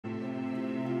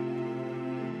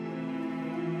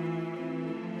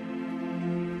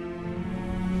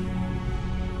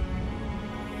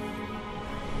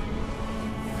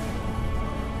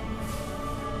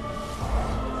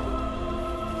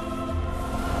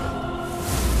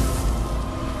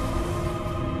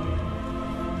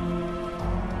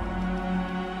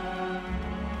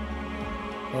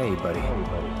Hey, buddy.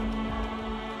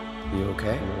 You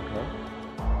okay?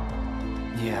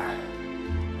 Yeah.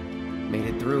 Made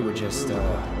it through with just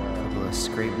a couple of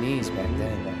scraped knees back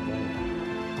then.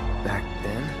 Back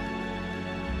then?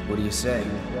 What do you say?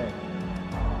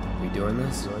 We doing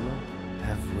this?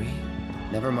 Have we?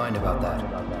 Never mind about that.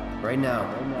 Right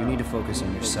now, you need to focus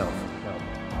on yourself.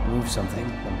 Move something.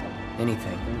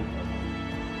 Anything.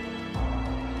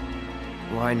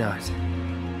 Why not?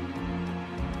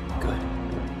 Good.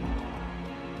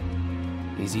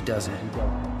 Easy does it.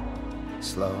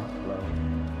 Slow.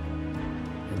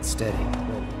 And steady.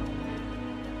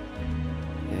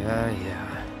 Yeah.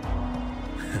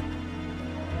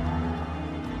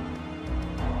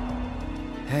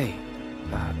 Hey,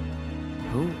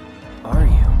 who are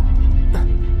you?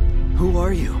 Who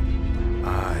are you?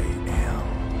 I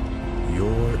am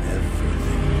your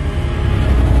everything.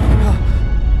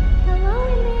 Hello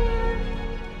in there.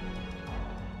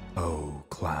 Oh,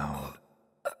 Cloud.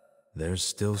 There's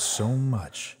still so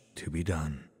much to be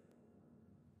done.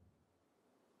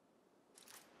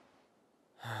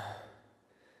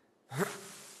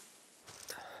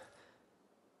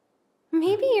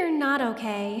 Maybe you're not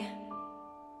okay.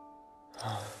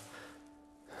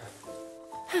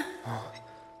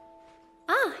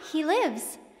 Ah, he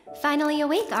lives. Finally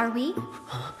awake, are we?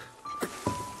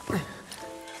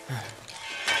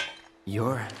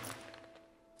 You're...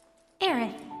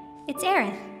 Aerith. It's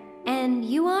Aerith. And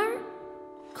you are?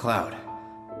 Cloud.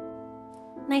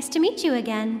 Nice to meet you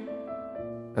again.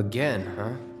 Again,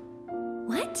 huh?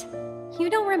 What? You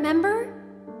don't remember?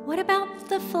 What about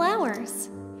the flowers?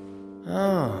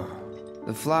 Oh,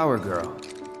 the flower girl.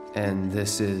 And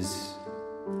this is...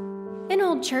 An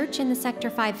old church in the Sector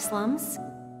 5 slums.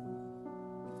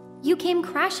 You came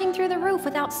crashing through the roof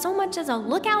without so much as a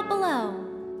lookout below.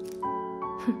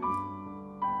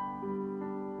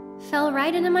 Fell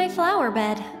right into my flower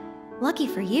bed. Lucky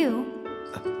for you.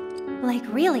 Like,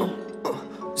 really.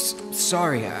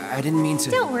 Sorry, I didn't mean to...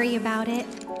 Don't worry about it.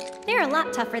 They're a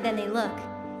lot tougher than they look.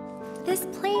 This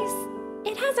place,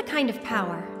 it has a kind of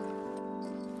power.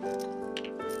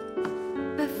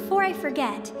 Before I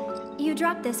forget, you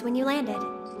dropped this when you landed.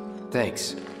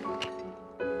 Thanks.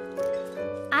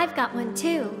 I've got one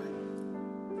too.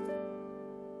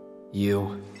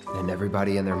 You and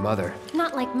everybody and their mother.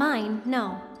 Not like mine,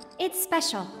 no. It's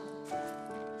special.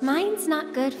 Mine's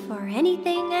not good for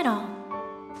anything at all.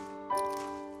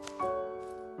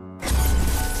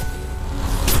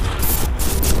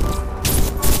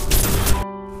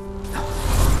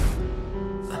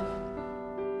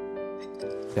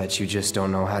 Bet you just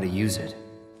don't know how to use it.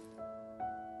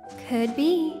 Could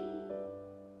be.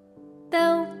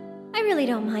 Though, I really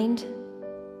don't mind.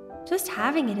 Just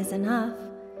having it is enough.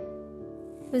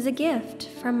 It was a gift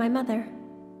from my mother.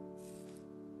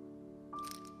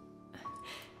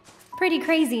 Pretty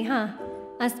crazy, huh?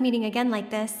 Us meeting again like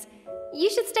this. You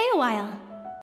should stay a while.